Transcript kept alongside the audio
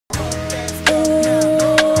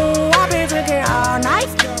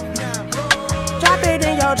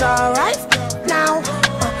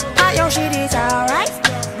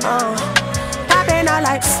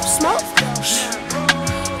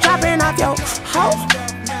Ho,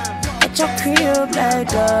 at your crib like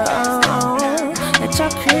that. At your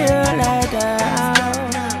crib like that.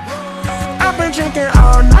 I've been drinking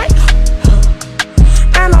all night,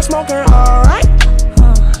 and I'm smoking alright.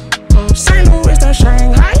 St. Louis to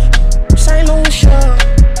Shanghai, St. Louis, yeah.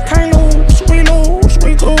 Can't lose,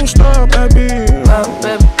 we gon' stop, baby. Oh,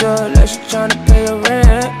 baby girl, like she tryna pay her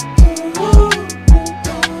rent.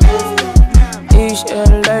 East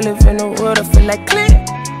LA, live in the wood, I feel like Clint.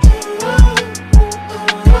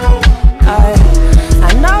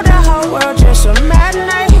 I know that whole world just a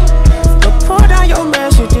matinee, but put down your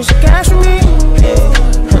messages, catch me. Yeah.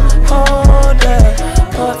 Hold that,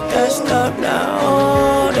 put that stuff now.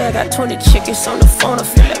 Hold that, got 20 chickens on the phone, I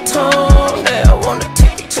feel like tone that. I wanna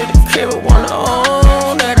take it to the crib, I wanna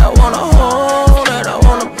own that. I wanna hold that, I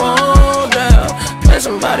wanna bone that. Let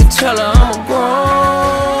somebody tell her I'm a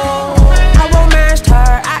grown. I romanced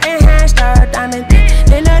her, I enhanced her, diamond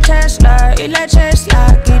in a Tesla,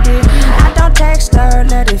 get it. I don't text her,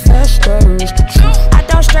 let it fester. I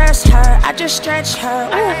don't stress her, I just stretch her.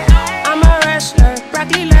 I'm a wrestler,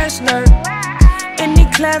 Broccoli Lesnar. Any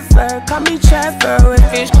clever, call me Trevor.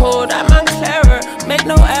 If it's cold, I'm unclever. Make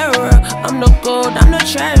no error, I'm no gold, I'm the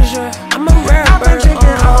treasure. I'm a rare bird. I've been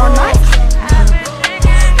drinking all night,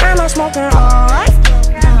 and I'm smoking alright.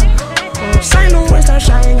 St. Louis to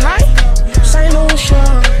Shanghai, St. Louis,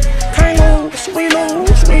 yeah. Can't lose,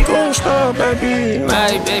 we gon' stop, baby.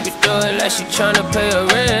 My baby do it like she tryna pay her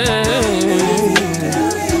rent.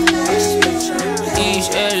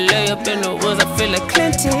 East LA up in the woods, I feel like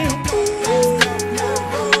Clinton.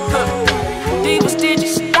 These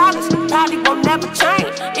digits, dollars, probably won't never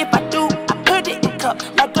change. If I do, I put it in cup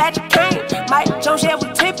like glad you came. Mike Jones, yeah, we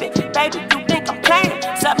tip it. Baby, you think I'm playing?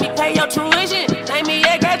 Let me pay your tuition, name me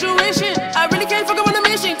at graduation. I really can't fuck up on a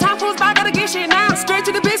mission. Time goes by, gotta get shit now. Straight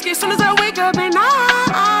to the biscuit, soon as I wake up and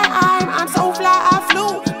I'm so fly, I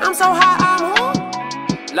flew. I'm so high, I'm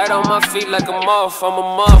on. Light on my feet like a moth, I'm a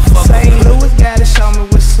motherfucker. St. Louis gotta show me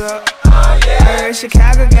what's up. I heard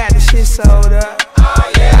Chicago got the shit sold up.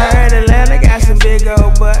 I heard Atlanta got some big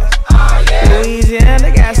old butts.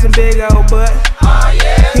 Louisiana got some big old butts.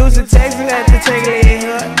 Houston, Texas got the chocolate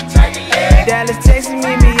hut. Dallas, Texas,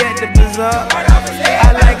 meet me at the bazaar.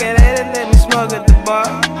 I like Atlanta, let me smoke at the bar.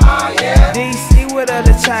 DC with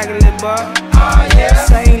other chocolate bar.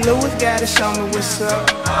 St. Louis gotta show me what's up.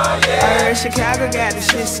 I heard Chicago got the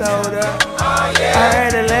shit sold up. I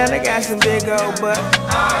heard Atlanta got some big old butts.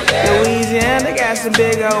 Louisiana got some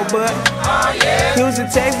big old butts. Houston,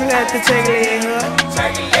 Texas got the chocolate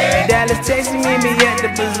hut. Dallas, Texas, meet me at the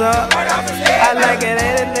bazaar. I like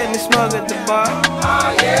Atlanta, let me smoke at the bar.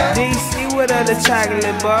 DC with other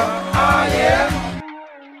chocolate bar.